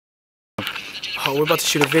Oh, we're about to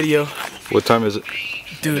shoot a video. What time is it?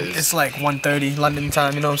 Dude, it's like 1:30 London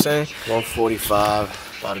time, you know what I'm saying?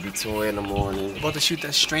 1:45. About to be 2 in the morning. About to shoot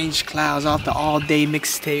that Strange Clouds off the all-day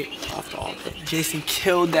mixtape. Off the all day. Jason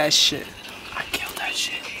killed that shit. I killed that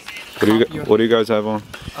shit. What do you guys have on?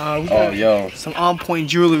 We got some On Point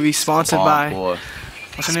jewelry sponsored by.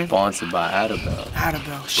 What's her name? Sponsored by Adabelle.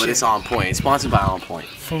 Adabelle. Shit. But it's On Point. It's sponsored by On Point.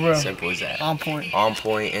 For real. Simple as that. On Point. On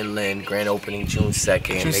Point in Lynn. Grand opening June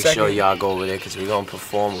 2nd. Make sure y'all go over there because we're going to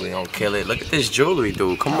perform. We're going to kill it. Look at this jewelry,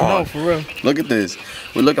 dude. Come on. No, for real. Look at this.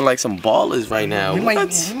 We're looking like some ballers right now. We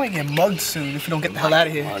might get mugged soon if we don't get the hell out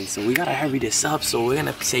of here. So we got to hurry this up. So we're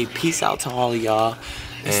going to say peace out to all of y'all.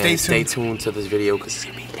 And stay tuned to this video because it's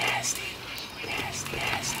going to be nasty. Nasty,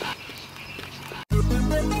 nasty.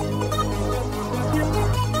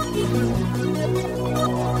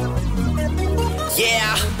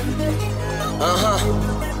 Yeah.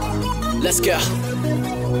 Let's go.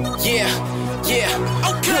 Yeah.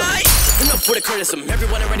 Okay. Enough for the criticism.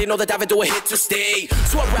 Everyone already know that I've do a hit to stay.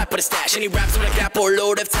 So I rap with a stash. Any raps with a gap or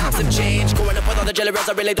load of times have changed. Growing up with all the jelly rolls,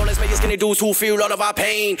 I really don't expect you skinny dudes who feel all of our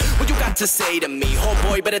pain. What you got to say to me?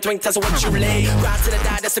 Homeboy, better twink, tell us what you lay. Ride to the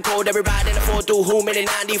die, that's the code. Every ride in the 4 whom in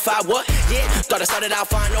 95. What? Yeah. Thought I started out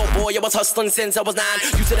fine. Oh boy, I was hustling since I was 9.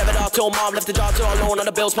 Used to have it all till mom left the job to alone on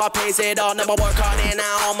the bills. Pop pays it all. Never work hard and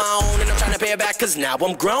now on my own. And I'm trying to pay it back cause now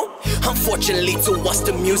I'm grown. Unfortunately to us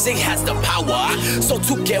the music has the power. So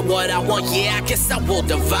to get what I want, yeah, I guess I will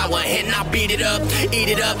devour and I beat it up, eat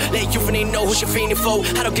it up. Let you finally know who she fiending for.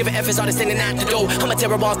 I don't give a F, it's all the standing at the door. I'ma tear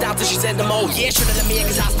her balls down till she said the mo. Yeah, should've let me in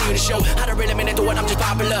cause I steal the show. I don't really mean to do it, I'm just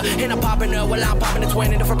popular. And I'm popping up, well I'm popping the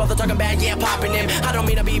twin. And the front brother talking bad, yeah, I'm popping him. I don't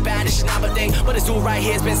mean to be bad, it's just not my thing. But this dude right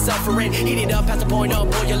here's been suffering. Eat it up past the point of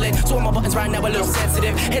boiling. So my buttons right now a little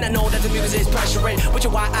sensitive. And I know that the music is pressuring. Which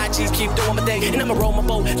is why I just keep doing my thing. And I'ma roll my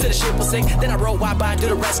boat till the ship will sink. Then I roll wide by to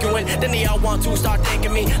the rescuing. Then they all want to start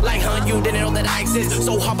thanking me. Like, hun, you didn't know that I exist.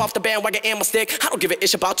 So hop off the bandwagon and my stick. I don't give a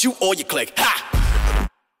ish about you or your clique. Ha!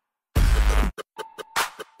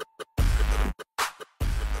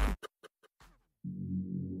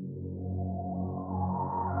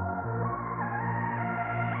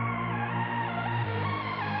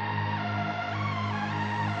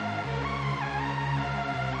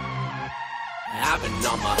 I've been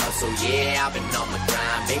on my hustle, yeah, I've been on my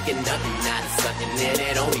grind. Making nothing out of something, and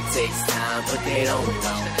it only takes time. But they don't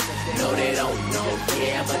know, no they don't know,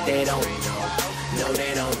 yeah, but they don't know, no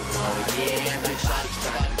they don't know, yeah. Everybody's trying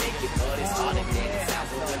to make it, but it's hard to get it out.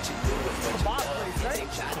 So what you do is what you love, and they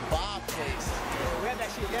try to bar place. We had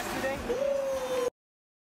that shit yesterday.